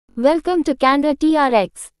Welcome to Candor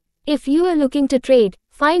TRX. If you are looking to trade,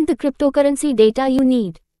 find the cryptocurrency data you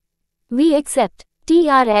need. We accept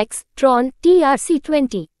TRX, Tron,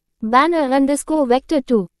 TRC20. Banner_Vector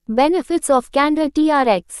 2. Benefits of Candor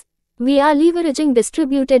TRX. We are leveraging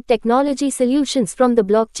distributed technology solutions from the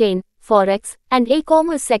blockchain, forex, and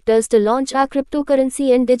e-commerce sectors to launch our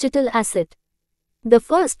cryptocurrency and digital asset. The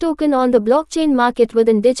first token on the blockchain market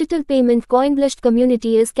within digital Payment Coinblished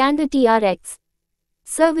community is Candor TRX.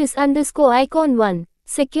 Service_icon 1.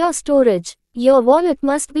 Secure storage. Your wallet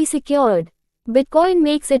must be secured. Bitcoin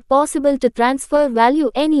makes it possible to transfer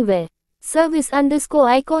value anywhere.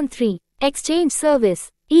 Service_icon 3. Exchange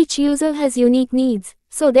service. Each user has unique needs,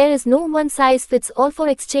 so there is no one size fits all for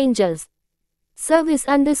exchangers.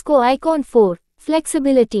 Service_icon 4.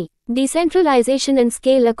 Flexibility. Decentralization and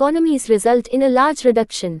scale economies result in a large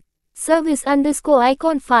reduction.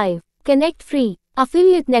 Service_icon 5. Connect free.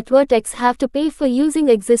 Affiliate networks have to pay for using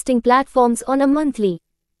existing platforms on a monthly.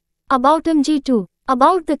 About MG2.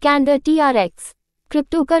 About the Candor TRX.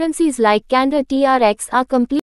 Cryptocurrencies like Candor TRX are complete.